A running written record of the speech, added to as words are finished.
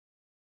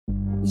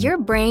Your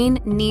brain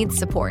needs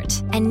support,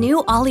 and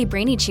new Ollie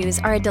Brainy Chews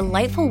are a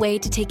delightful way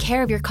to take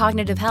care of your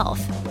cognitive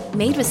health.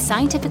 Made with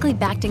scientifically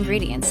backed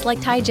ingredients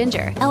like Thai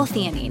ginger,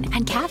 L-theanine,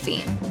 and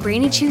caffeine,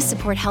 Brainy Chews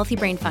support healthy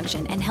brain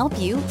function and help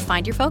you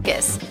find your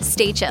focus,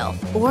 stay chill,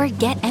 or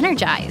get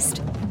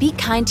energized. Be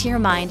kind to your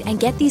mind and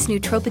get these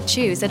nootropic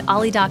chews at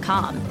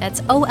ollie.com.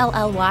 That's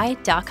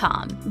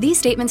OLLY.com. These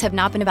statements have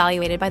not been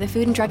evaluated by the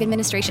Food and Drug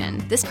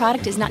Administration. This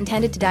product is not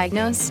intended to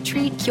diagnose,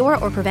 treat, cure,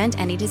 or prevent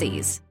any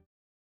disease.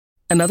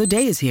 Another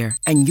day is here,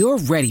 and you're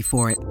ready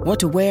for it. What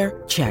to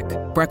wear? Check.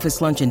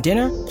 Breakfast, lunch, and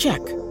dinner? Check.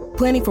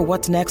 Planning for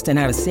what's next and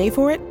how to save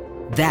for it?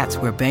 That's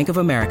where Bank of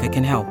America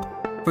can help.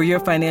 For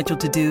your financial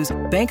to-dos,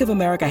 Bank of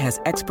America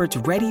has experts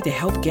ready to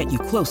help get you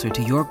closer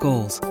to your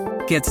goals.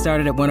 Get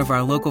started at one of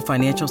our local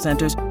financial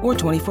centers or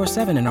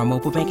 24/7 in our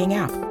mobile banking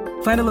app.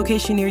 Find a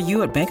location near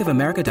you at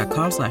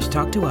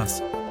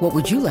bankofamerica.com/talktous. What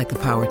would you like the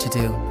power to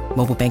do?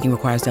 Mobile banking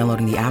requires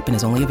downloading the app and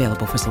is only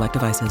available for select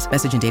devices.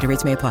 Message and data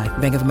rates may apply.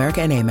 Bank of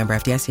America N.A., member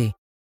FDIC.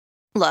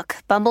 Look,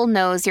 Bumble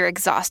knows you're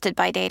exhausted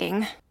by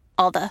dating.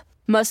 All the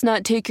must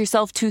not take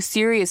yourself too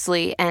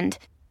seriously and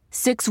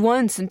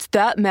 6'1" since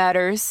that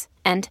matters.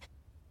 And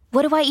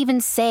what do I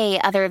even say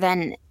other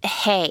than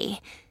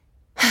hey?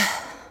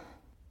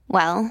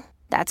 Well,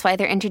 that's why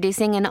they're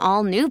introducing an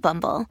all-new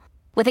Bumble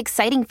with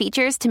exciting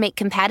features to make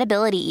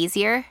compatibility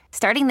easier,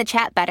 starting the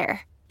chat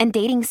better, and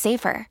dating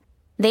safer.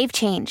 They've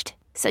changed,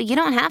 so you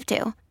don't have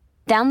to.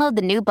 Download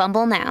the new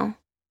Bumble now.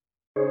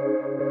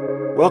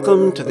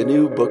 Welcome to the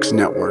New Books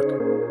Network.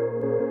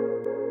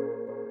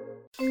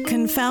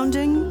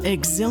 Confounding,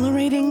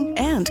 exhilarating,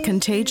 and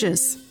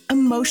contagious.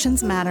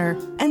 Emotions matter,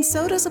 and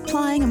so does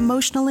applying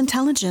emotional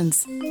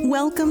intelligence.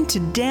 Welcome to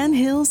Dan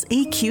Hill's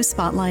EQ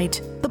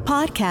Spotlight, the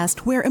podcast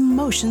where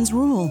emotions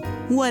rule.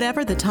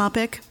 Whatever the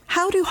topic,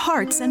 how do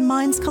hearts and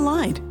minds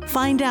collide?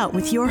 Find out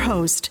with your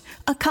host,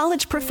 a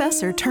college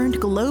professor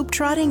turned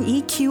globe-trotting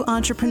EQ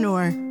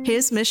entrepreneur.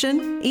 His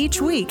mission?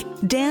 Each week,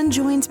 Dan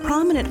joins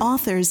prominent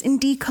authors in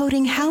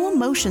decoding how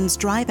emotions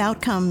drive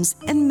outcomes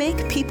and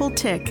make people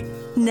tick.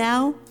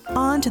 Now,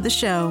 on to the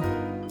show.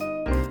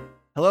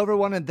 Hello,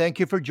 everyone, and thank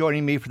you for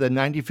joining me for the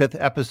 95th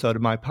episode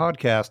of my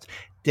podcast,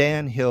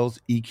 Dan Hill's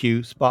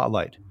EQ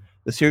Spotlight.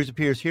 The series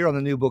appears here on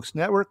the New Books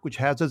Network, which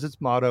has as its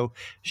motto,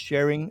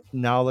 sharing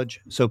knowledge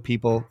so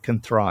people can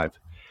thrive.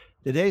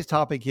 Today's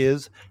topic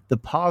is the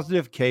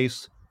positive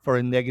case for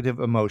a negative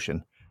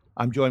emotion.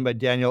 I'm joined by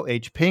Daniel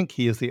H. Pink.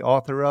 He is the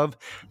author of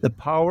The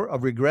Power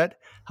of Regret,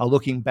 How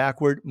Looking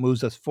Backward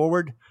Moves Us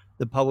Forward.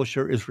 The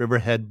publisher is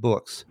Riverhead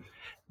Books.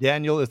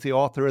 Daniel is the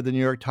author of the New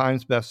York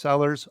Times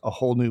bestsellers, A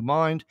Whole New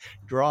Mind,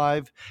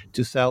 Drive,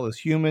 To Sell is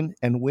Human,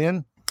 and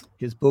Win.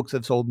 His books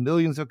have sold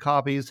millions of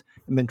copies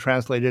and been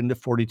translated into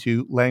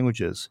 42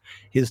 languages.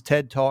 His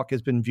TED Talk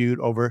has been viewed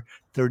over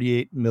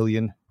 38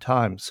 million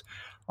times.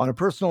 On a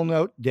personal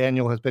note,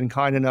 Daniel has been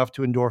kind enough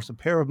to endorse a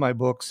pair of my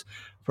books,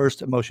 first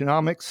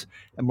Emotionomics,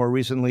 and more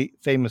recently,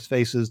 Famous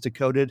Faces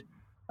Decoded,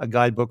 a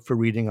guidebook for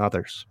reading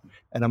others.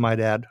 And I might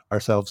add,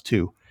 ourselves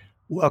too.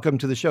 Welcome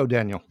to the show,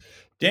 Daniel.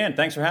 Dan,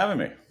 thanks for having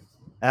me.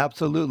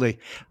 Absolutely.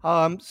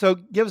 So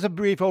give us a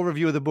brief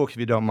overview of the book, if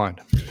you don't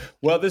mind.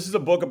 Well, this is a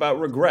book about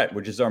regret,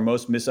 which is our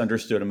most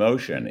misunderstood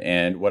emotion.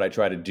 And what I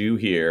try to do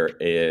here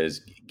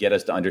is get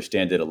us to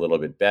understand it a little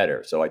bit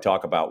better. So I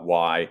talk about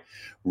why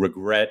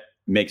regret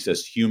makes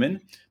us human,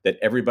 that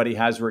everybody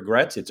has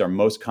regrets. It's our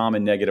most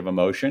common negative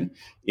emotion.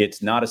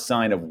 It's not a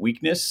sign of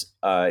weakness.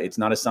 It's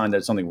not a sign that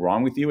there's something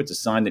wrong with you. It's a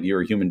sign that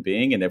you're a human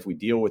being. And if we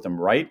deal with them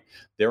right,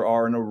 there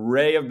are an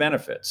array of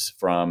benefits,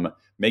 from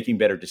making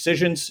better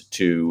decisions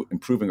to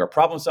improving our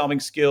problem-solving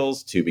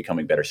skills, to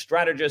becoming better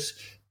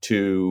strategists,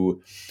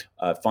 to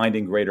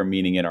finding greater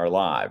meaning in our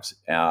lives.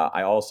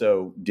 I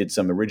also did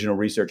some original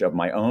research of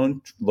my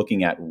own,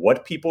 looking at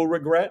what people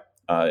regret,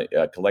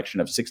 a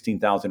collection of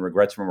 16,000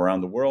 regrets from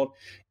around the world.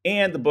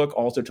 And the book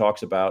also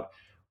talks about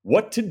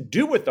what to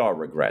do with our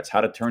regrets,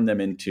 how to turn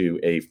them into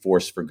a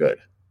force for good.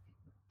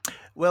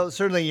 Well,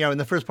 certainly, in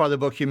the first part of the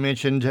book, you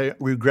mentioned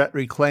regret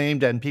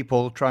reclaimed and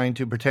people trying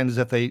to pretend as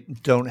if they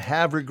don't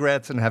have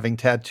regrets and having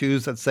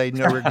tattoos that say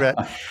no regret.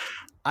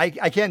 I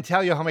can't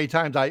tell you how many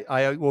times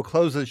I will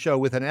close the show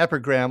with an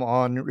epigram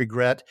on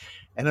regret.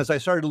 And as I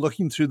started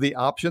looking through the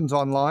options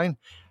online,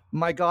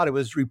 my God, it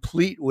was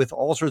replete with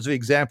all sorts of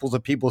examples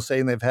of people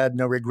saying they've had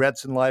no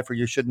regrets in life or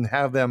you shouldn't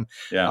have them,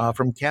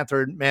 from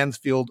Catherine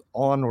Mansfield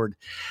onward.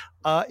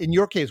 In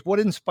your case, what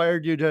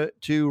inspired you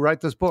to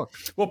write this book?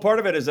 Well, part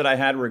of it is that I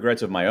had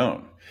regrets of my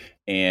own.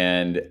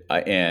 And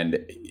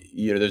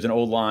there's an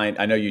old line.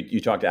 I know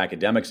you talk to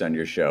academics on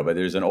your show, but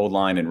there's an old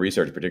line in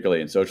research,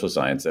 particularly in social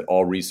science, that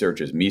all research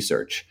is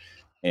me-search.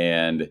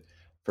 And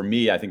for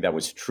me, I think that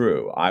was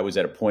true. I was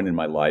at a point in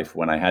my life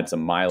when I had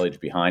some mileage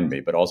behind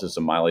me, but also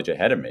some mileage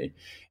ahead of me.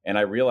 And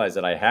I realized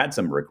that I had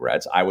some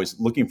regrets. I was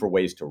looking for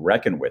ways to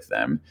reckon with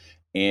them.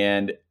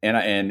 And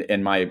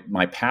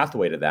my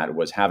pathway to that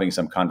was having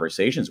some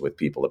conversations with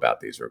people about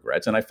these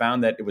regrets. And I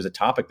found that it was a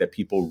topic that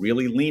people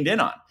really leaned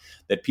in on,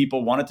 that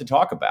people wanted to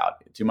talk about,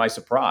 to my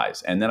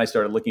surprise. And then I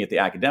started looking at the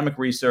academic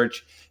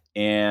research,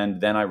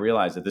 And then I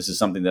realized that this is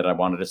something that I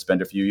wanted to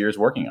spend a few years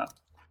working on.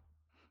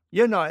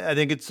 Yeah, no, I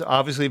think it's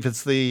obviously, if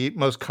it's the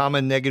most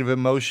common negative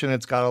emotion,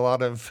 it's got a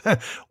lot of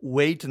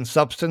weight and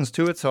substance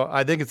to it. So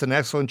I think it's an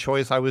excellent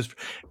choice. I was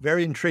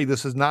very intrigued.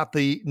 This is not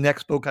the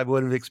next book I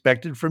would have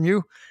expected from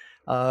you,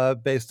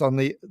 based on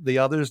the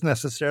others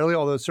necessarily,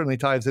 although it certainly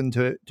ties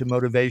into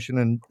motivation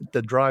and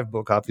the drive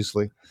book,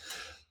 obviously.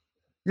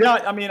 Yeah,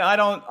 I mean,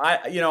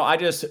 I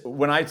just,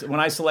 when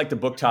I select a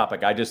book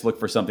topic, I just look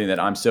for something that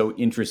I'm so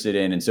interested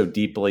in and so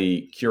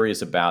deeply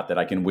curious about that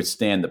I can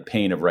withstand the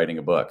pain of writing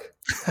a book.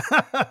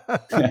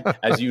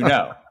 As you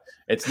know,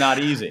 it's not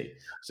easy.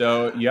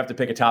 So you have to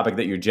pick a topic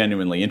that you're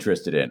genuinely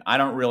interested in. I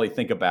don't really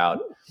think about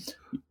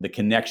the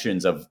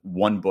connections of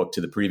one book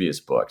to the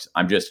previous books.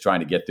 I'm just trying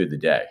to get through the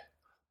day.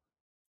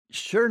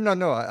 Sure.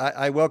 No.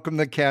 I welcome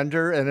the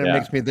candor, and it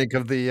makes me think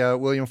of the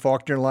William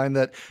Faulkner line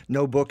that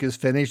no book is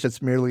finished,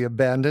 it's merely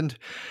abandoned.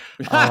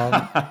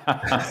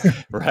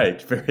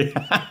 Right. Very.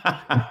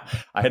 I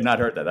had not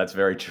heard that. That's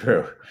very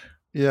true.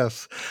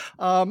 Yes.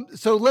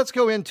 So let's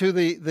go into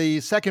the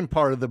second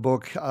part of the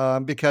book,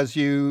 because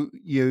you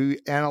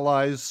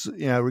analyze,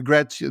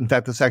 regrets. In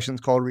fact, the section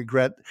is called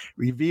Regret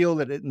Revealed,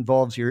 that it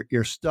involves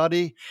your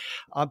study.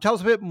 Tell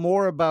us a bit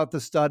more about the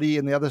study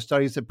and the other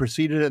studies that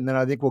preceded it, and then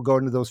I think we'll go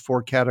into those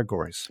 4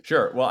 categories.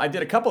 Sure. Well, I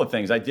did a couple of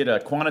things. I did a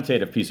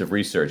quantitative piece of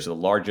research, the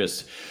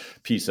largest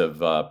piece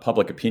of largest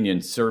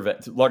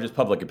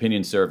public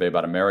opinion survey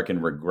about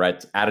American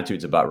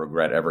attitudes about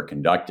regret ever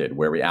conducted,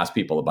 where we asked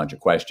people a bunch of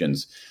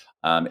questions.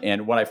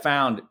 And what I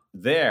found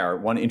there,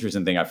 one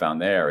interesting thing I found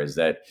there is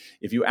that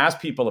if you ask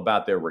people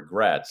about their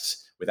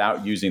regrets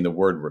without using the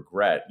word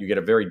regret, you get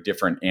a very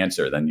different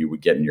answer than you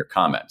would get in your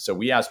comment. So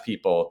we asked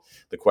people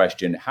the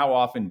question, how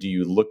often do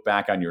you look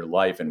back on your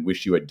life and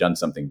wish you had done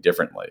something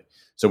differently?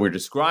 So we're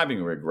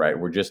describing regret.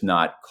 We're just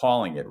not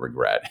calling it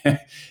regret.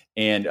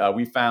 And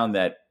we found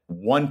that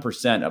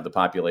 1% of the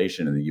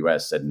population in the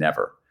U.S. said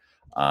never.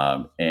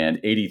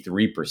 And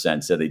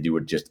 83% said they do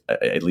it just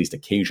at least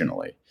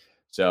occasionally.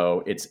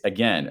 So it's,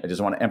 again, I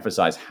just want to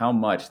emphasize how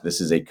much this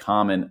is a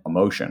common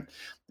emotion.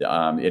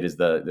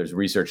 There's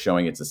research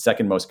showing it's the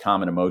second most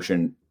common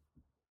emotion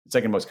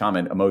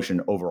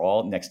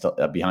overall, next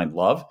to behind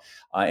love,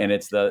 and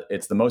it's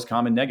the most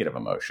common negative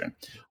emotion.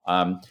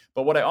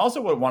 But what I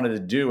also wanted to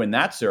do in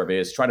that survey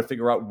is try to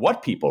figure out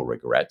what people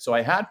regret. So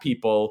I had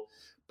people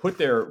put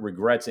their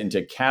regrets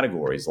into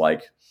categories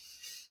like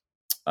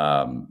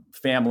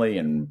family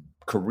and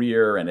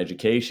career and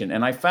education.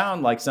 And I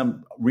found, like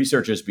some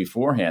researchers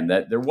beforehand,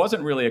 that there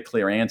wasn't really a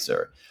clear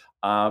answer.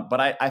 But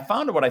I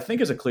found what I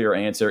think is a clear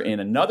answer in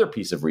another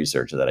piece of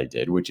research that I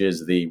did, which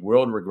is the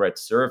World Regret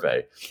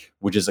Survey,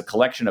 which is a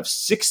collection of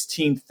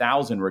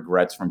 16,000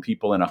 regrets from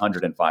people in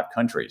 105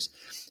 countries.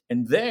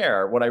 And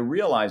there, what I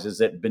realized is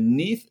that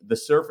beneath the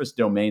surface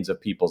domains of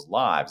people's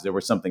lives, there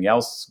was something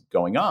else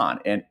going on.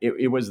 And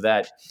it was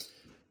that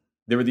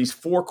there were these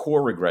 4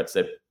 core regrets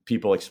that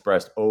people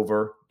expressed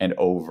over and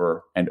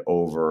over and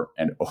over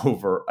and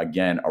over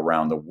again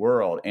around the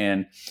world.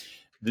 And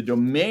the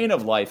domain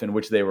of life in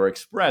which they were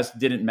expressed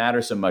didn't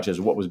matter so much as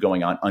what was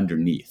going on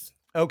underneath.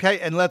 Okay,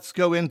 and let's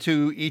go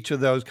into each of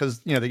those, because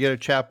they get a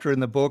chapter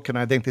in the book, and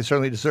I think they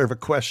certainly deserve a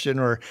question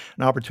or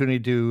an opportunity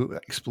to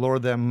explore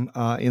them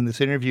in this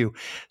interview.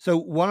 So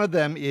one of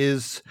them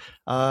is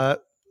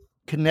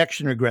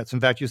connection regrets. In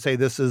fact, you say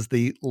this is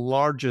the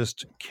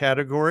largest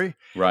category.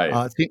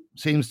 Right. It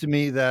seems to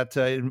me that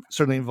it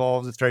certainly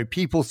involves, it's very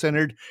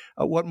people-centered.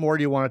 What more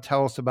do you want to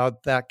tell us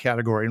about that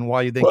category and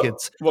why you think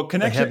it's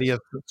the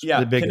heaviest?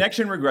 Yeah,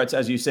 connection regrets,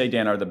 as you say,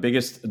 Dan, are the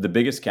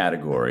biggest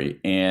category.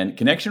 And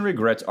connection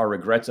regrets are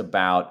regrets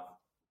about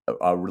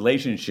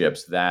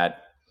relationships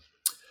that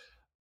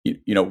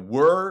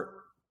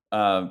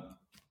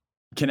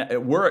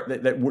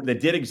that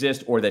did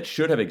exist or that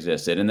should have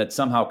existed and that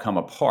somehow come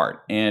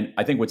apart. And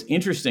I think what's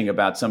interesting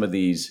about some of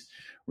these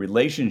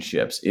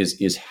relationships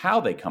is how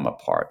they come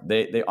apart.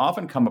 They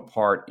often come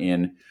apart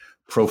in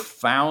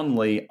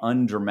profoundly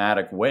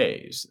undramatic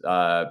ways.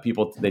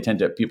 People tend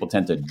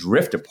to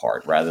drift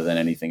apart rather than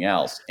anything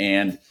else.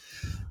 And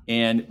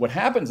what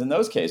happens in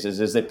those cases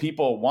is that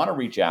people want to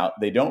reach out,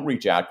 they don't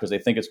reach out because they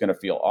think it's going to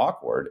feel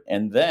awkward,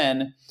 and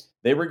then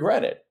they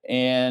regret it.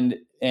 And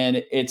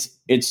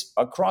it's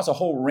across a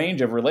whole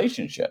range of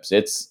relationships.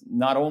 It's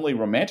not only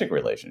romantic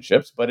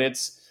relationships, but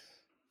it's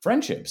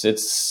friendships,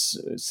 it's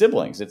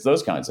siblings, it's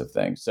those kinds of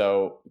things.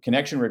 So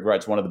connection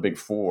regrets, one of the big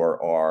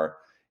 4 are,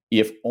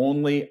 if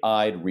only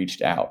I'd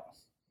reached out.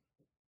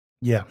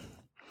 Yeah.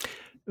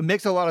 It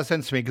makes a lot of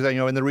sense to me because I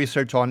know in the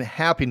research on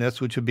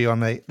happiness, which would be on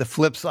the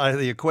flip side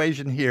of the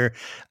equation here,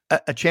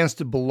 a chance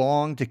to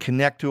belong, to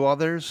connect to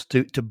others,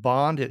 to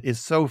bond, it is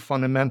so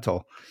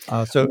fundamental.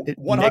 So it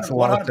makes a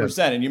lot of sense.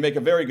 100%. And you make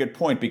a very good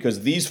point,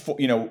 because these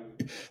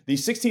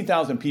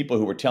 16,000 people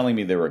who were telling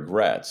me their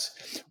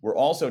regrets were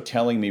also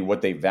telling me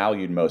what they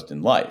valued most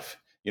in life.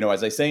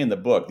 As I say in the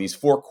book, these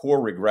 4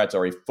 core regrets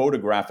are a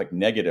photographic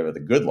negative of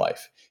the good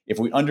life. If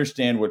we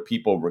understand what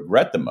people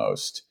regret the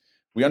most,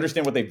 we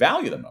understand what they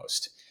value the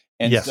most.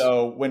 And Yes.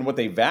 so when what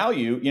they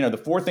value, the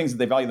four things that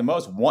they value the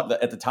most,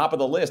 at the top of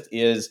the list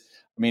is,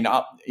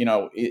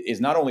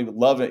 is not only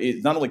love,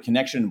 it's not only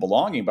connection and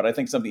belonging, but I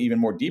think something even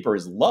more deeper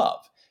is love.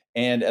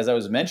 And as I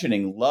was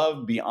mentioning,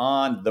 love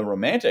beyond the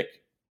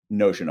romantic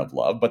notion of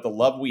love, but the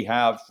love we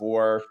have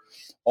for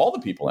all the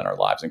people in our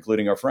lives,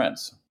 including our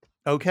friends.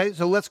 Okay,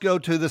 so let's go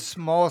to the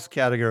smallest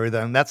category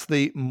then. That's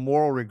the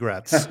moral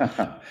regrets.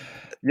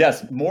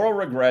 Yes, moral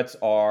regrets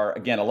are,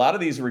 again, a lot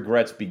of these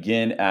regrets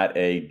begin at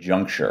a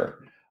juncture.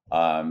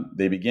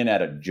 They begin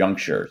at a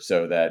juncture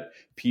so that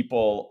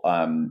people,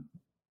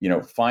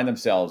 find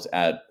themselves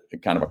at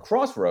kind of a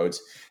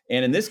crossroads.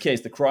 And in this case,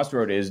 the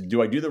crossroad is,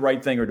 do I do the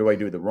right thing or do I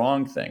do the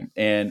wrong thing?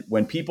 And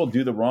when people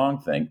do the wrong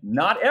thing,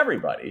 not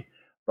everybody,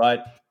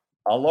 but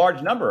a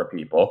large number of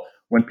people,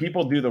 when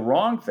people do the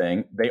wrong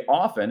thing, they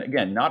often,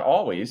 again, not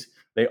always,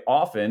 they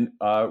often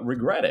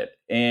regret it.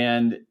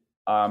 And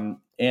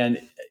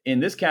in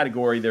this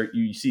category,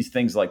 you see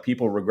things like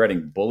people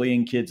regretting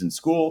bullying kids in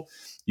school.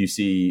 You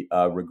see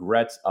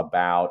regrets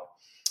about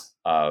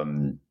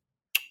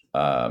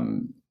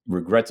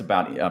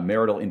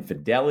marital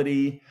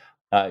infidelity.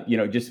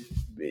 This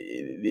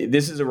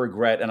is a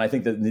regret, and I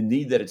think that the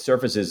need that it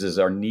surfaces is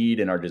our need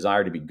and our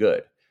desire to be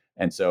good.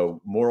 And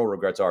so, moral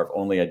regrets are, if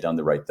only I'd done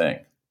the right thing.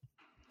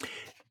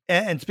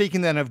 And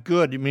speaking then of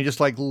good, I mean, just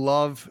like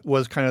love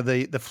was kind of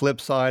the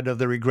flip side of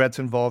the regrets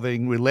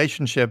involving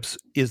relationships,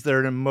 is there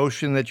an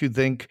emotion that you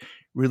think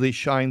really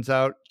shines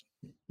out,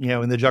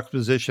 in the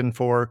juxtaposition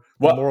for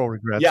moral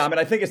regrets? Yeah, I mean,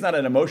 I think it's not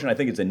an emotion. I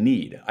think it's a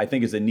need. I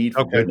think it's a need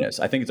for goodness.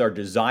 I think it's our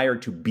desire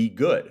to be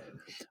good.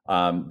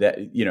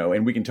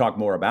 And we can talk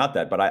more about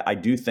that. But I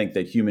do think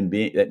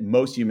that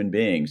most human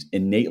beings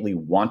innately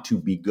want to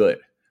be good,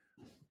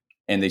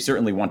 and they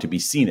certainly want to be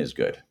seen as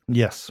good.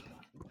 Yes.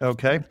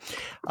 Okay.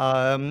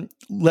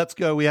 Let's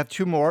go. We have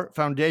two more.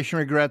 Foundation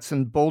regrets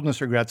and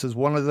boldness regrets. Is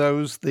one of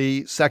those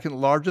the second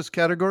largest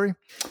category?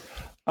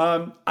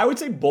 I would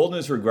say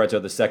boldness regrets are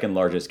the second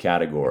largest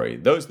category.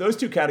 Those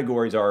two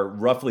categories are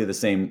roughly the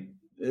same.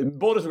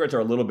 Boldness regrets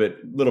are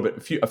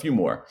a few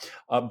more.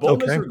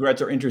 Boldness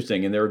regrets are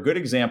interesting, and they're a good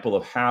example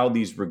of how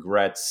these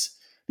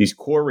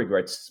core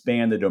regrets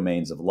span the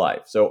domains of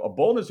life. So a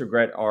boldness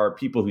regret are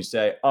people who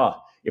say,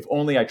 if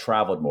only I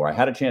traveled more. I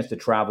had a chance to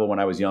travel when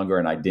I was younger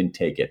and I didn't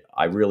take it.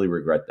 I really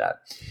regret that.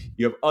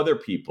 You have other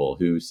people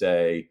who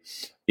say,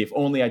 if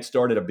only I'd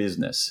started a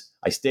business.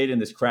 I stayed in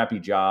this crappy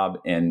job,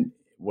 and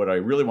what I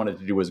really wanted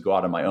to do was go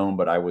out on my own,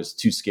 but I was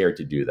too scared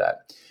to do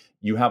that.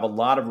 You have a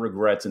lot of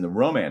regrets in the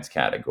romance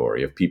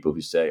category of people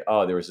who say,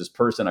 there was this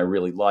person I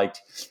really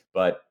liked,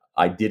 but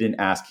I didn't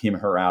ask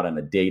her out on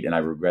a date, and I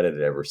regretted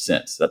it ever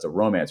since. That's a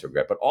romance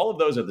regret. But all of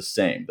those are the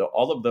same.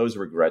 All of those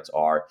regrets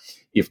are,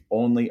 if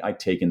only I'd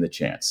taken the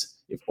chance.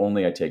 If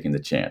only I'd taken the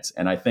chance.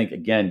 And I think,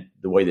 again,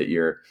 the way that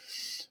you're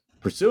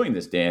pursuing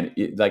this, Dan,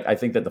 I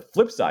think that the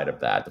flip side of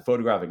that, the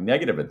photographic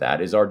negative of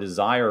that, is our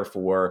desire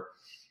for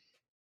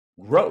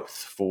growth,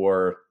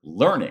 for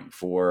learning,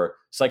 for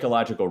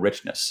psychological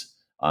richness.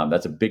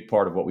 That's a big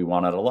part of what we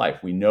want out of life.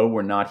 We know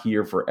we're not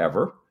here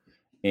forever.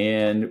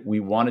 And we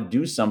want to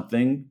do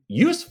something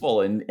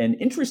useful and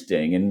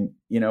interesting and,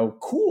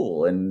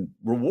 cool and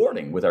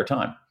rewarding with our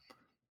time.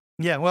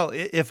 Yeah, well,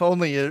 if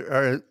only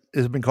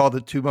has been called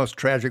the two most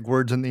tragic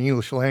words in the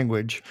English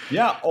language.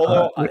 Yeah,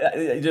 although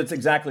that's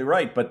exactly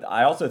right. But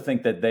I also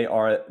think that they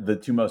are the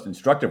two most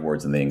instructive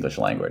words in the English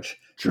language.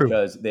 True.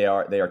 Because they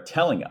are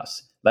telling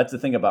us. That's the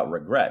thing about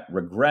regret.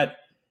 Regret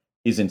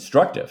is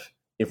instructive.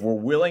 If we're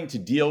willing to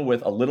deal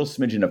with a little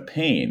smidgen of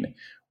pain,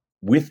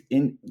 with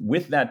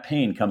that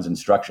pain comes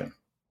instruction.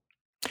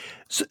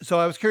 So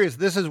I was curious,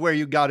 this is where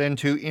you got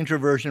into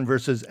introversion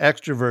versus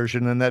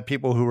extroversion, and that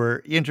people who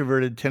are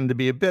introverted tend to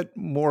be a bit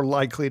more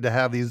likely to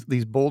have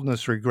these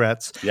boldness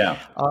regrets. Yeah.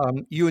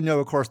 You know,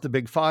 of course, the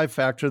big five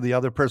factor. The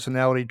other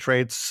personality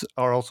traits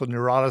are also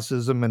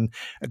neuroticism and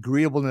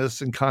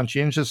agreeableness and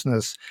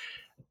conscientiousness.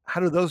 How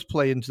do those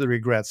play into the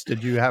regrets?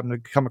 Did you happen to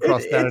come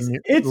across that in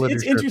your literature?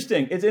 It's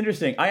interesting. It's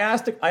interesting. I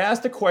asked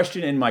a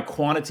question in my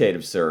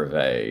quantitative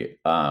survey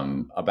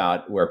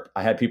about where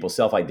I had people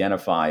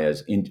self-identify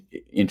as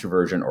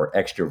introversion or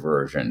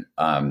extroversion,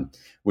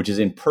 which is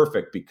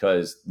imperfect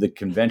because the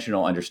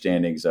conventional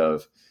understandings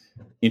of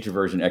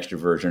introversion,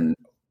 extroversion,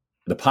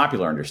 the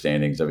popular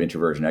understandings of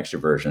introversion,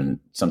 extroversion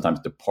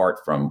sometimes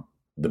depart from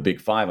the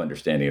big five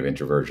understanding of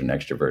introversion,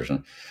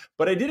 extroversion.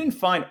 But I didn't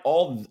find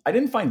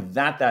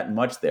that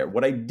much there.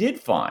 What I did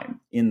find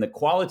in the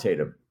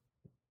qualitative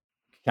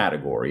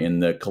category, in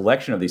the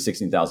collection of these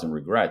 16,000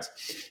 regrets,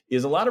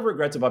 is a lot of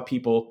regrets about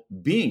people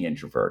being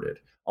introverted.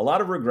 A lot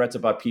of regrets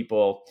about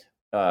people,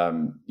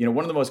 one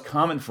of the most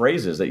common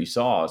phrases that you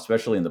saw,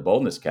 especially in the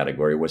boldness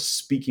category, was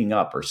speaking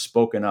up or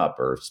spoken up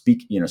or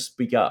speak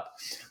up.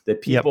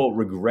 That people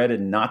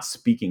regretted not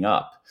speaking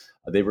up.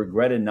 They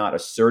regretted not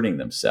asserting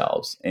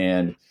themselves.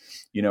 And,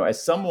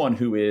 as someone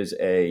who is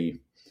again,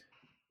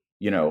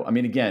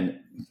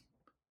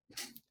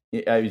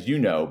 as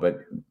but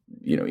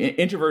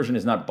introversion, extroversion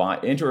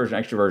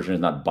is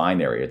not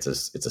binary. It's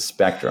a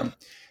spectrum.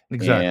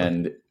 Exactly.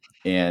 And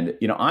And,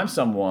 I'm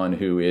someone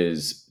who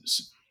is,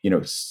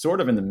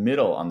 sort of in the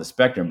middle on the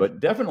spectrum, but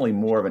definitely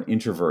more of an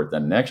introvert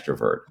than an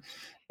extrovert.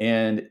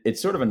 And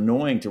it's sort of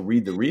annoying to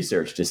read the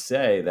research to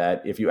say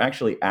that if you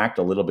actually act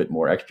a little bit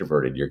more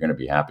extroverted, you're going to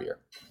be happier.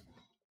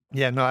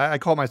 Yeah, no, I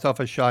call myself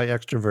a shy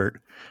extrovert.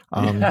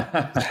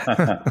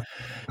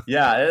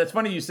 Yeah, it's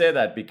funny you say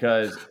that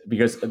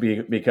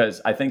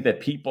because I think that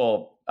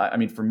people,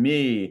 for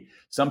me,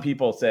 some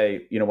people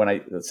say, when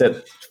I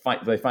said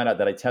they find out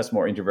that I test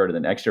more introverted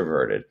than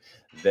extroverted,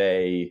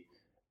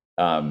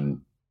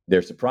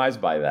 they're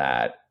surprised by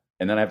that.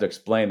 And then I have to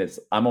explain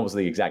I'm almost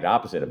the exact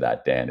opposite of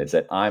that, Dan. It's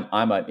that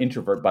I'm an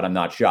introvert, but I'm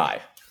not shy.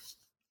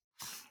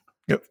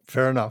 Yep,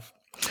 fair enough.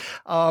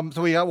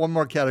 So we got one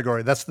more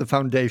category. That's the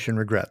foundation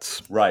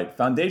regrets. Right.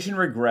 Foundation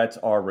regrets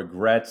are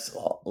regrets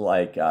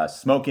like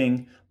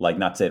smoking, like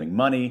not saving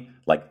money,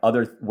 like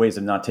other ways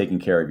of not taking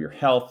care of your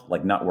health,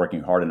 like not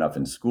working hard enough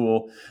in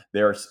school.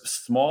 There are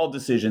small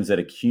decisions that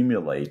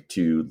accumulate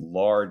to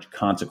large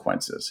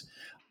consequences.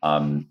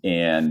 And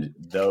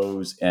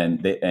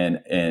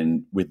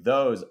with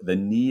those, the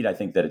need I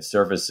think that it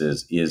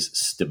surfaces is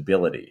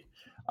stability.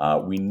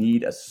 We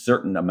need a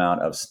certain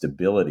amount of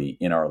stability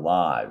in our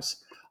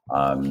lives.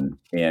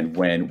 And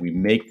when we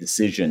make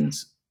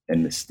decisions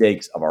and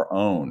mistakes of our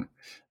own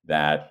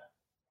that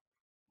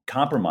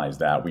compromise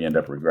that, we end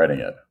up regretting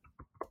it.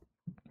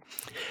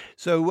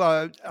 So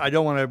I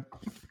don't want to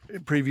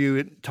preview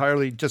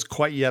entirely just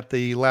quite yet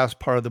the last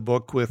part of the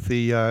book with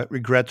the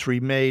regrets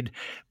remade,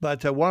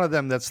 but one of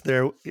them that's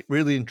there, it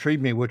really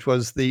intrigued me, which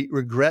was the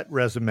regret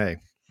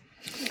resume.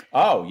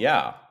 Oh,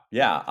 yeah.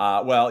 Yeah.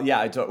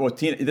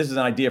 This is an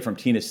idea from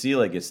Tina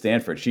Seelig at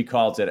Stanford. She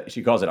calls it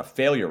a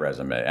failure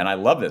resume. And I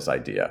love this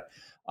idea.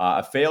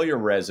 A failure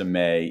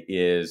resume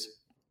is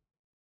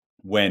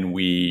when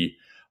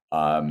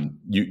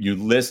you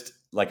list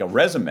like a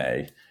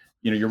resume,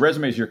 your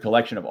resume is your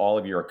collection of all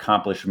of your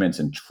accomplishments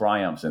and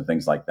triumphs and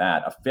things like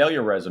that. A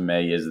failure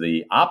resume is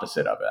the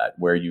opposite of that,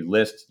 where you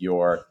list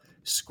your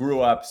screw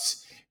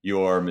ups,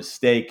 your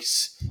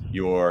mistakes,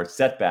 your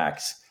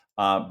setbacks,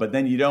 but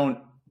then you don't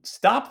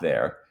stop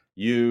there.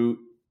 You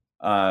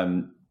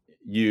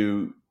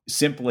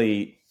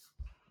simply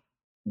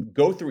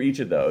go through each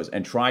of those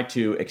and try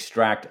to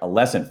extract a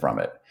lesson from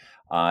it,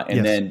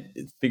 and then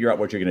figure out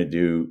what you're going to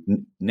do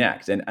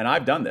next. And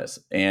I've done this,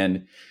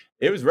 and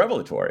it was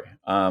revelatory,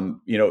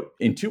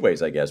 in two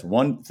ways, I guess.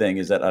 One thing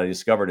is that I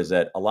discovered is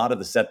that a lot of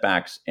the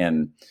setbacks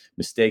and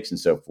mistakes and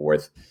so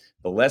forth,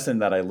 the lesson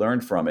that I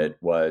learned from it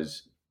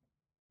was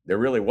there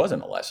really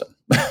wasn't a lesson.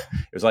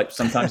 It was like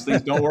sometimes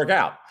things don't work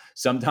out.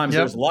 Sometimes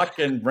there's luck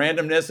and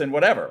randomness and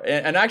whatever.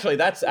 And actually,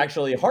 that's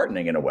actually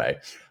heartening in a way.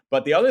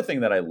 But the other thing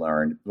that I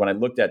learned when I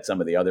looked at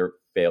some of the other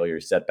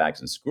failures, setbacks,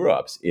 and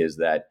screw-ups is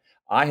that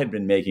I had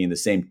been making the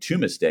same two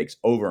mistakes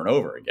over and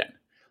over again.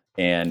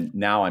 And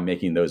now I'm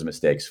making those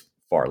mistakes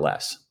far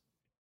less.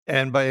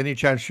 And by any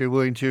chance, you're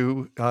willing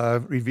to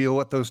reveal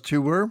what those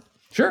two were?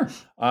 Sure.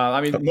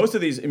 Most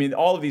of these,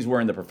 all of these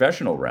were in the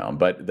professional realm,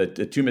 but the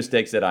two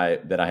mistakes that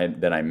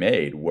I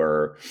made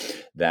were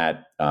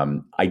that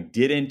I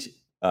didn't.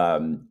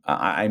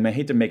 I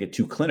hate to make it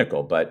too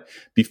clinical, but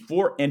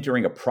before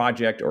entering a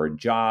project or a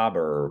job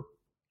or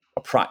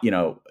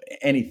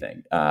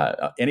anything,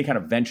 any kind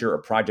of venture or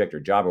project or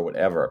job or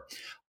whatever,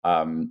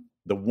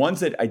 the ones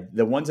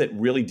that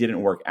really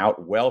didn't work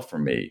out well for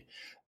me,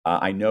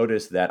 I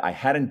noticed that I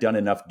hadn't done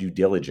enough due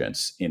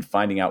diligence in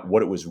finding out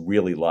what it was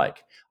really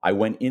like. I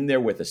went in there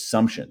with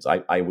assumptions.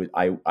 I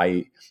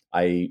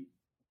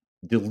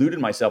deluded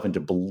myself into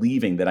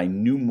believing that I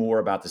knew more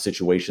about the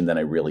situation than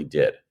I really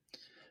did.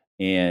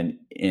 And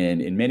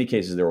in many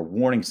cases, there were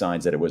warning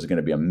signs that it was going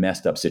to be a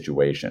messed up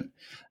situation.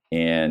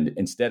 And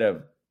instead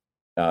of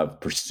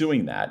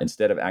pursuing that,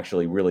 instead of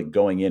actually really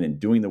going in and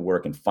doing the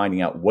work and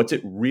finding out what's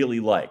it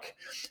really like,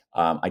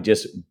 I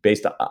just,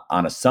 based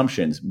on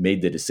assumptions,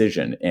 made the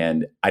decision,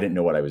 and I didn't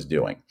know what I was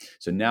doing.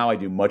 So now I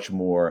do much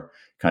more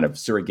kind of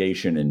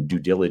surrogation and due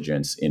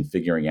diligence in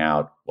figuring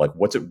out, like,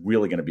 what's it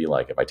really going to be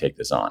like if I take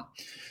this on?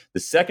 The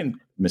second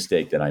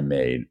mistake that I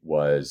made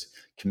was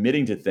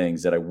committing to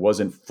things that I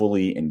wasn't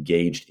fully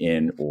engaged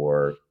in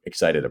or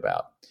excited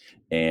about.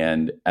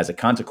 And as a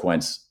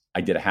consequence,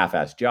 I did a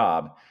half-assed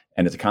job.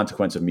 And as a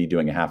consequence of me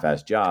doing a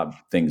half-assed job,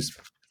 things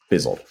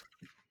fizzled.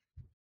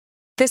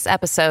 This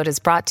episode is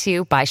brought to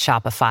you by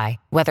Shopify.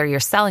 Whether you're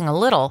selling a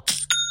little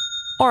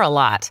or a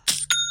lot,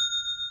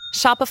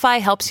 Shopify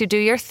helps you do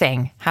your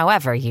thing,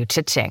 however you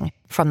cha-ching.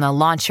 From the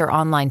launch your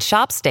online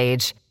shop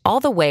stage, all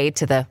the way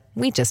to the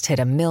we just hit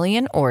 1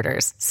 million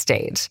orders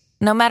stage.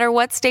 No matter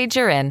what stage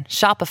you're in,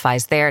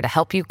 Shopify's there to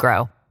help you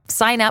grow.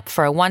 Sign up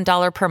for a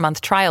 $1 per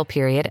month trial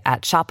period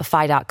at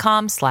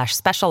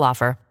shopify.com/special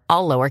offer,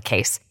 all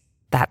lowercase.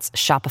 That's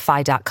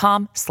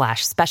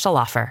shopify.com/special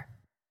offer.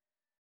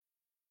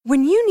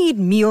 When you need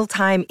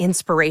mealtime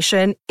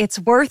inspiration, it's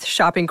worth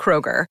shopping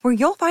Kroger, where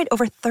you'll find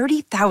over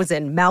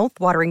 30,000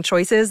 mouth-watering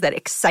choices that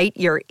excite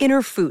your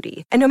inner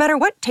foodie. And no matter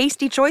what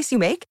tasty choice you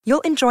make,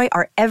 you'll enjoy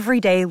our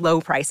everyday low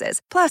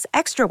prices, plus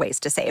extra ways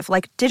to save,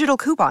 like digital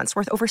coupons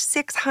worth over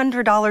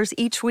 $600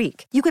 each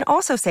week. You can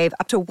also save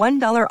up to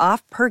 $1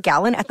 off per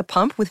gallon at the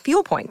pump with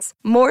fuel points.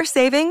 More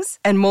savings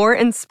and more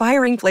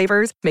inspiring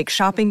flavors make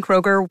shopping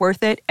Kroger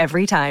worth it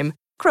every time.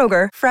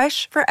 Kroger,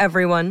 fresh for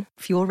everyone.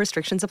 Fuel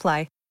restrictions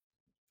apply.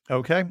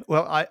 Okay.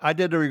 Well, I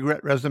did a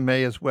regret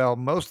resume as well.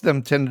 Most of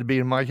them tended to be,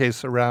 in my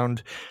case,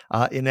 around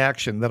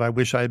inaction, that I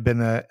wish I had been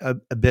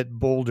a bit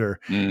bolder.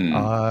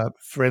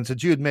 For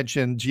instance, you had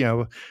mentioned,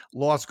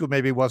 law school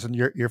maybe wasn't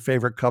your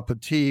favorite cup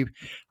of tea.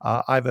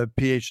 I have a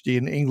PhD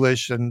in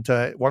English, and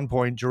at one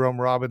point,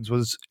 Jerome Robbins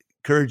was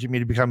encouraging me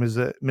to become his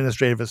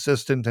administrative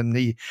assistant, and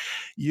he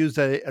used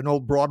an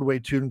old Broadway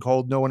tune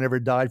called "No One Ever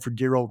Died" for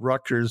dear old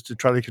Rutgers to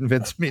try to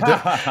convince me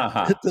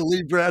to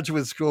leave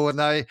graduate school.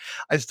 And I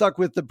stuck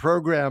with the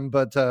program,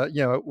 but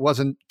it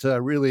wasn't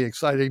really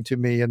exciting to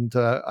me. And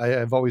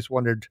I've always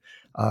wondered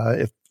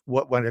if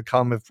what might have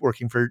come if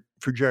working for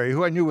Jerry,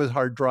 who I knew was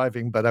hard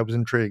driving, but I was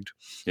intrigued.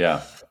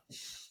 Yeah.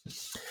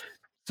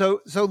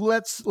 So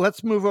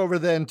let's move over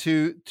then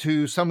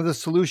to some of the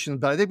solutions.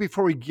 But I think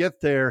before we get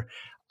there,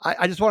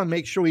 I just want to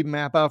make sure we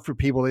map out for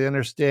people to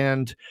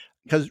understand,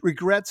 because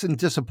regrets and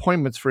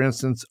disappointments, for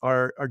instance,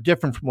 are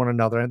different from one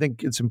another. I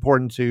think it's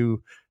important to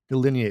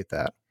delineate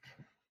that.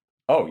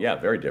 Oh, yeah,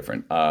 very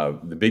different.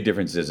 The big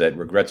difference is that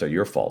regrets are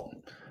your fault.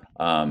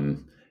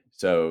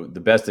 So the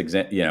best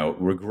example,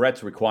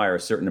 regrets require a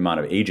certain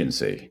amount of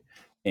agency,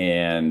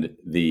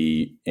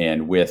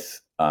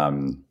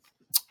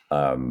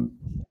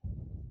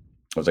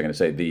 what was I going to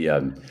say?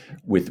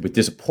 With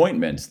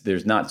disappointments,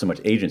 there's not so much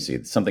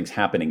agency. Something's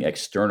happening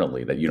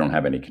externally that you don't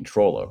have any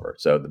control over.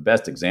 So the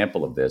best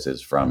example of this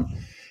is from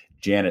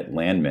Janet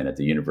Landman at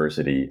the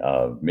University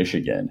of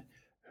Michigan,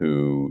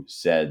 who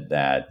said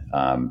that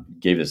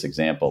gave this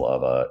example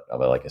of a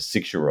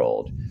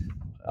 6-year-old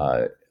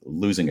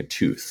losing a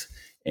tooth,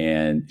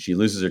 and she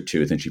loses her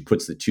tooth and she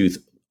puts the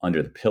tooth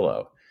under the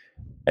pillow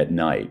at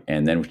night,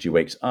 and then when she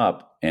wakes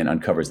up and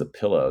uncovers the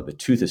pillow, the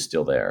tooth is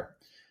still there.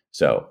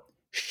 So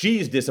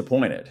she's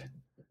disappointed,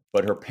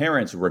 but her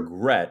parents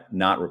regret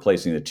not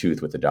replacing the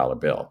tooth with the dollar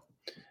bill.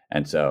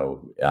 And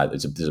so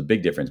there's a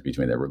big difference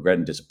between that. Regret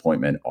and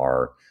disappointment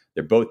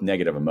they're both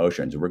negative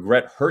emotions.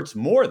 Regret hurts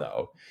more,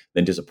 though,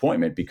 than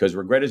disappointment, because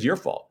regret is your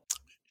fault.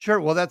 Sure.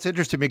 Well, that's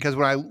interesting, because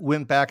when I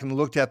went back and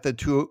looked at the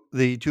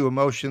two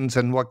emotions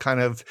and what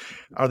kind of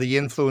are the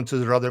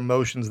influences or other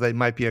emotions they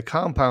might be a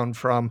compound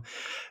from,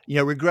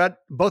 regret,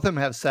 both of them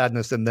have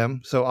sadness in them.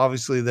 So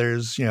obviously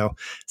there's,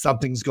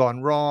 something's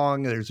gone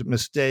wrong, there's a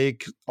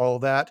mistake, all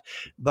that.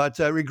 But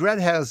regret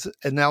has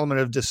an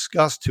element of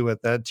disgust to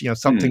it, that,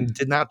 something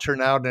did not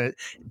turn out and it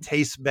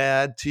tastes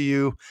bad to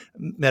you,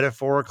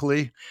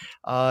 metaphorically.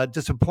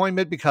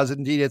 Disappointment, because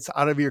indeed it's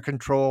out of your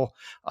control.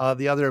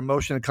 The other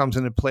emotion that comes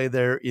into play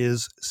there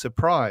is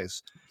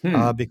surprise,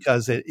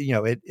 because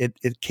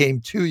it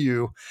came to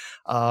you,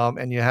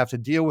 and you have to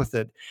deal with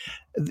it.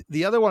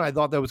 The other one I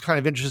thought that was kind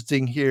of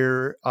interesting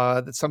here,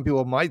 that some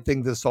people might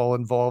think this all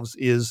involves,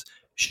 is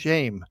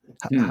shame.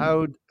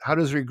 How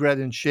does regret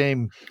and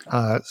shame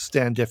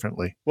stand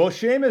differently? Well,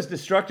 shame is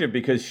destructive,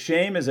 because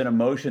shame is an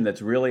emotion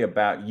that's really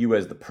about you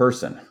as the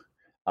person,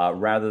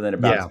 rather than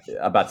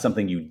about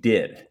something you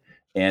did.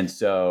 And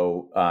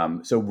so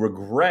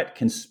regret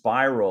can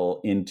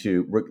spiral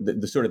into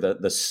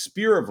the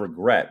sphere of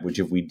regret, which,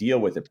 if we deal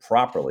with it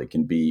properly,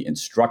 can be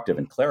instructive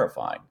and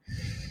clarifying.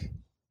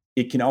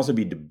 It can also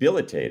be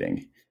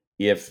debilitating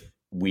if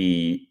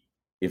we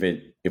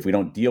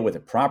don't deal with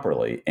it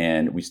properly,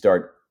 and we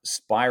start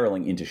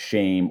spiraling into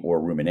shame or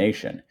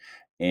rumination.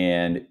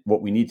 And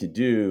what we need to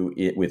do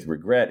with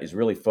regret is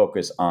really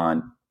focus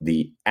on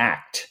the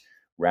act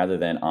rather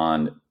than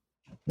on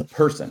the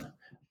person.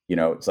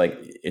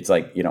 It's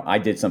like I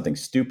did something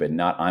stupid,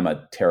 not I'm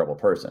a terrible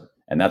person.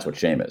 And that's what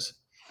shame is.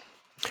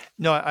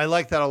 No, I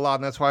like that a lot.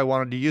 And that's why I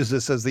wanted to use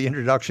this as the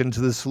introduction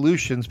to the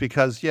solutions,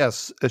 because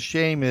yes, a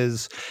shame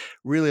is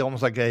really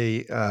almost like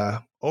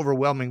a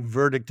overwhelming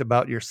verdict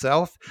about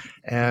yourself.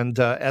 And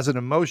as an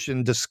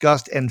emotion,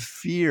 disgust and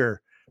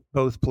fear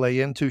both play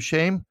into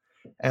shame.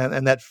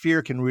 And that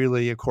fear can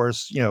really, of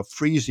course,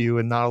 freeze you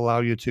and not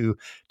allow you to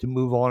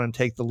move on and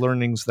take the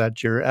learnings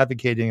that you're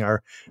advocating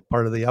are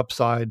part of the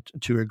upside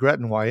to regret,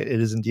 and why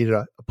it is indeed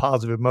a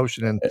positive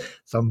emotion in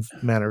some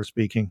manner of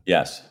speaking.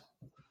 Yes.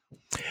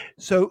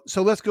 So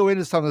let's go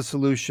into some of the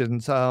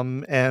solutions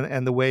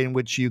and the way in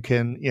which you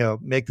can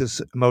make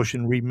this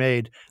emotion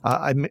remade.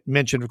 I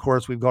mentioned, of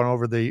course, we've gone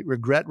over the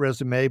regret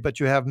resume, but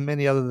you have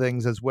many other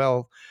things as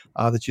well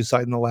that you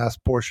cite in the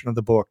last portion of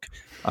the book.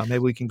 Maybe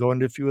we can go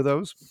into a few of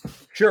those.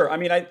 Sure. I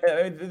mean,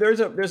 there's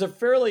a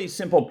fairly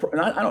simple,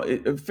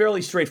 a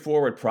fairly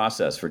straightforward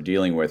process for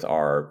dealing with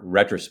our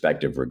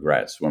retrospective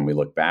regrets when we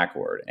look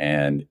backward.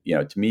 And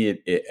to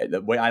me,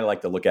 the way I like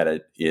to look at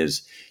it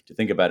is to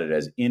think about it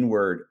as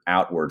inward, outward,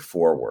 outward,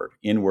 forward,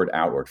 inward,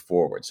 outward,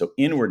 forward. So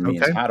inward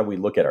means how do we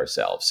look at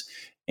ourselves?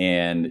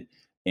 And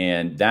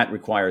that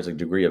requires a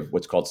degree of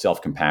what's called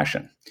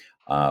self-compassion,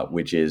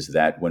 which is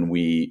that when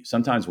we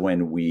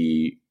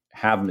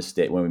have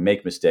mistakes, when we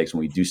make mistakes, when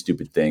we do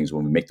stupid things,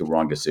 when we make the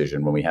wrong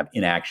decision, when we have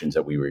inactions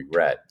that we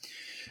regret,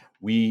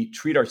 we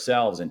treat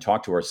ourselves and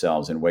talk to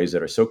ourselves in ways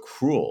that are so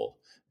cruel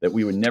that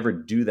we would never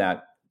do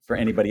that for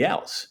anybody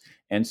else.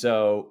 And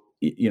so,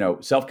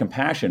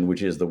 self-compassion,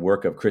 which is the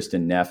work of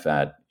Kristin Neff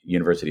at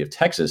University of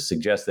Texas,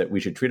 suggests that we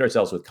should treat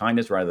ourselves with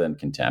kindness rather than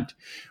contempt.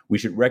 We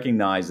should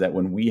recognize that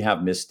when we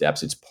have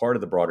missteps, it's part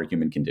of the broader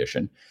human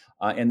condition,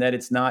 and that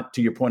it's not,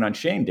 to your point on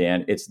shame,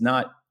 Dan, it's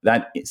not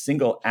that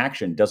single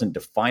action doesn't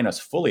define us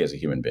fully as a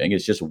human being.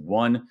 It's just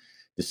one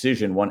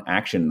decision, one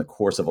action in the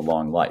course of a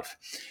long life.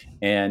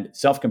 And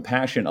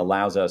self-compassion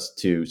allows us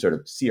to sort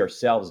of see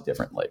ourselves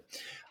differently.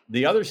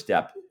 The other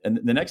step,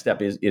 and the next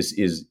step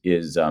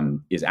is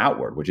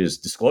outward, which is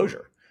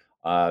disclosure.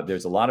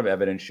 There's a lot of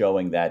evidence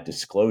showing that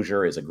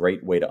disclosure is a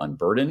great way to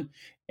unburden,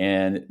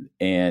 and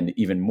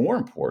even more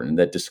important,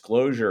 that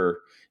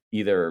disclosure,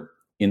 either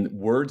in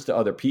words to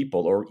other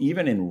people or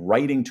even in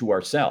writing to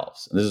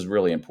ourselves, and this is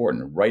really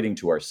important, writing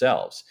to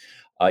ourselves,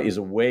 is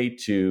a way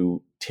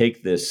to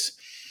take this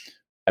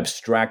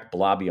abstract,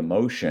 blobby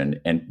emotion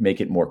and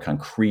make it more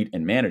concrete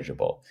and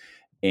manageable.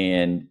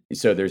 And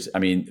so there's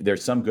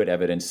some good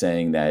evidence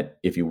saying that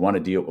if you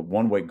want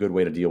to good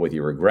way to deal with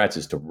your regrets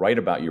is to write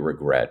about your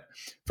regret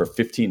for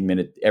 15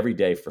 minutes every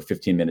day for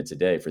 15 minutes a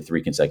day for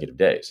 3 consecutive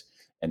days.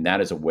 And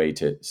that is a way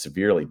to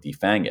severely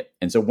defang it.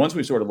 And so once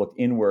we sort of look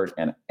inward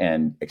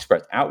and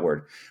express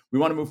outward, we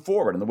want to move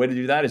forward. And the way to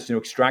do that is to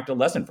extract a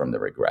lesson from the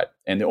regret.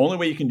 And the only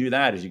way you can do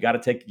that is you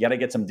got to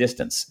get some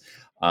distance.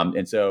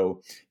 And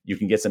so you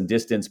can get some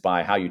distance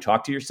by how you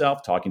talk to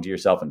yourself, talking to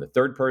yourself in the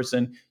third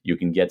person. You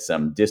can get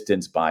some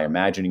distance by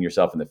imagining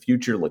yourself in the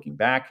future, looking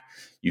back.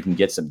 You can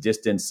get some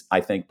distance,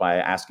 I think, by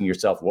asking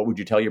yourself, what would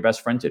you tell your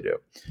best friend to do?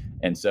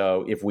 And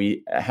so if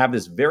we have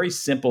this very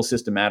simple,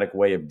 systematic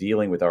way of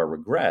dealing with our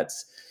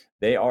regrets,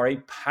 they are a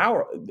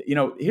power.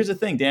 Here's the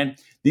thing, Dan,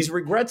 these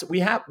regrets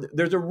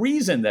there's a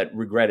reason that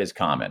regret is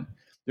common.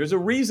 There's a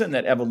reason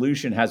that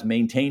evolution has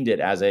maintained it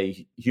as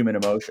a human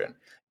emotion.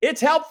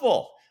 It's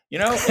helpful.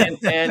 And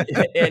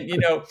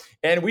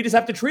we just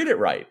have to treat it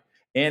right.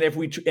 And if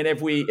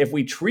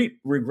we treat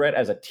regret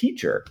as a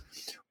teacher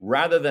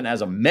rather than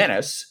as a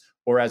menace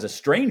or as a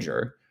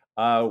stranger,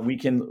 we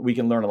can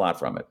learn a lot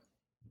from it.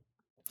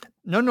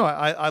 No,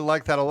 I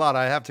like that a lot.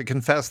 I have to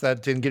confess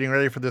that in getting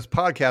ready for this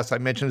podcast, I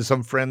mentioned to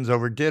some friends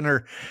over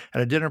dinner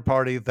at a dinner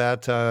party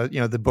that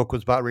the book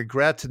was about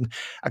regret, and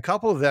a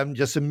couple of them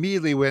just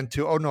immediately went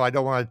to, "Oh no, I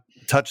don't want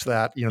to touch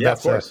that."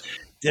 That's a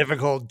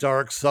difficult,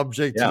 dark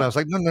subject. Yeah. And I was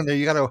like, no,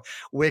 you got to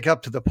wake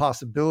up to the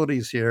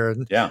possibilities here.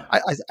 And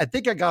I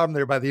think I got them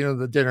there by the end of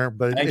the dinner,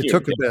 but it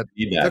took a bit.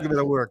 It took a bit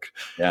of work.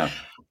 Yeah.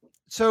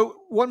 So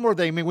one more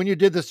thing. I mean, when you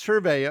did the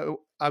survey,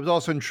 I was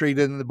also intrigued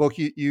in the book.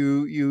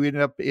 You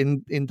ended up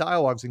in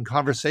dialogues and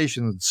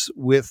conversations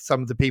with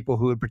some of the people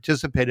who had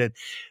participated.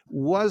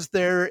 Was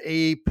there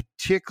a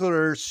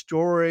particular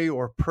story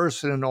or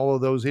person in all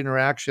of those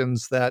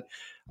interactions that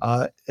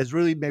has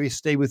really maybe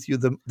stayed with you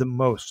the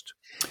most?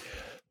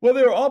 Well,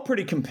 they're all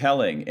pretty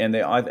compelling, and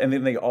they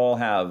all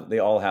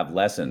have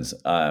lessons.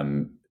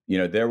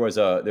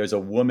 There's a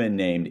woman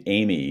named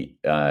Amy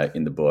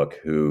in the book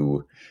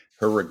who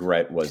her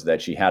regret was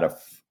that she had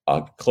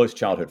a close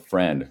childhood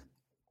friend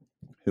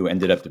who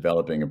ended up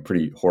developing a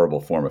pretty horrible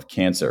form of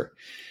cancer.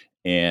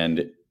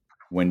 And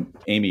when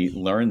Amy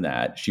learned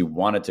that, she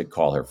wanted to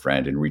call her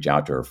friend and reach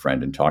out to her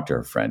friend and talk to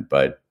her friend,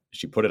 but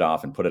she put it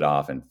off and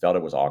felt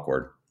it was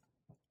awkward.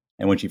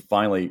 And when she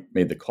finally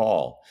made the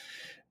call,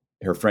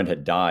 her friend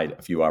had died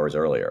a few hours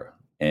earlier,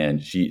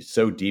 and she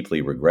so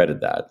deeply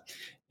regretted that.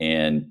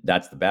 And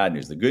that's the bad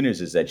news. The good news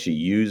is that she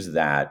used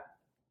that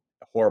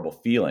horrible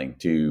feeling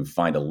to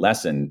find a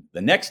lesson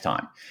the next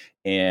time.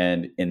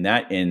 And in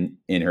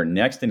her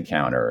next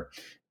encounter,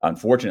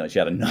 unfortunately, she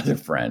had another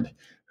friend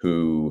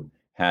who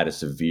had a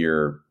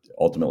severe,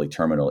 ultimately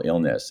terminal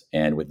illness.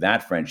 And with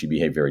that friend, she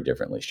behaved very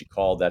differently. She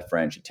called that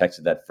friend, she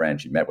texted that friend,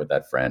 she met with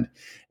that friend,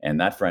 and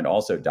that friend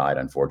also died,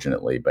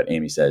 unfortunately. But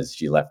Amy says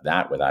she left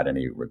that without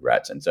any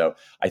regrets. And so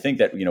I think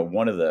that,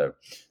 one of the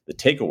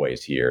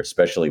takeaways here,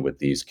 especially with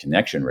these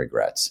connection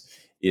regrets,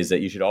 is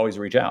that you should always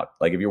reach out.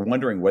 Like if you're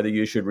wondering whether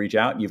you should reach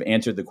out, you've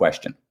answered the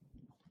question.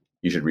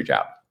 You should reach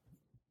out.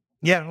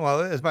 Yeah, well,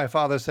 as my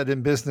father said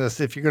in business,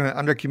 if you're going to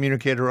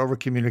under-communicate or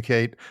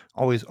over-communicate,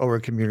 always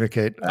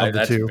over-communicate.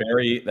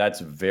 That's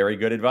very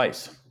good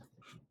advice.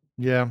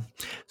 Yeah.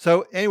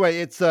 So anyway,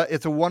 it's a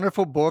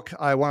wonderful book.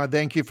 I want to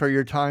thank you for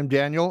your time,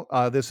 Daniel.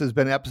 This has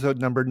been episode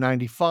number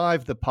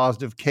 95, The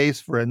Positive Case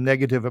for a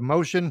Negative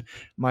Emotion.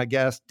 My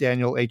guest,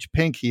 Daniel H.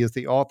 Pink. He is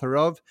the author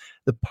of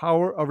The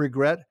Power of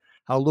Regret,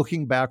 How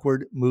Looking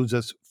Backward Moves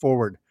Us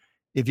Forward.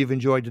 If you've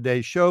enjoyed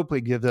today's show,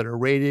 please give that a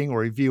rating or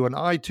review on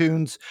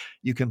iTunes.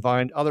 You can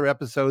find other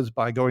episodes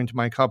by going to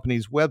my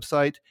company's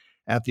website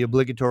at the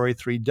obligatory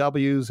 3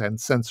 Ws and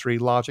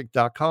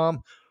sensorylogic.com,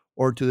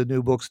 or to the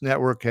New Books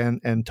Network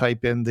and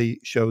type in the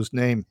show's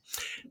name.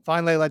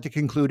 Finally, I'd like to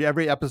conclude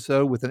every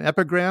episode with an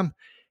epigram.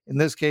 In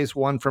this case,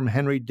 one from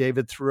Henry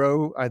David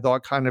Thoreau, I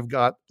thought kind of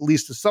got at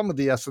least some of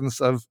the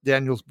essence of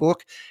Daniel's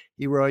book.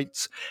 He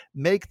writes,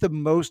 "Make the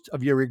most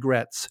of your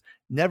regrets.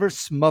 Never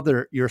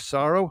smother your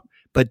sorrow,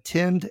 but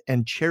tend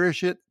and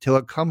cherish it till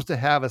it comes to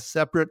have a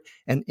separate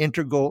and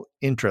integral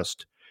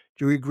interest.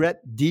 To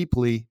regret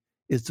deeply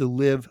is to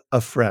live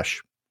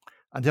afresh."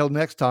 Until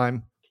next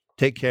time,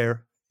 take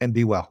care and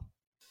be well.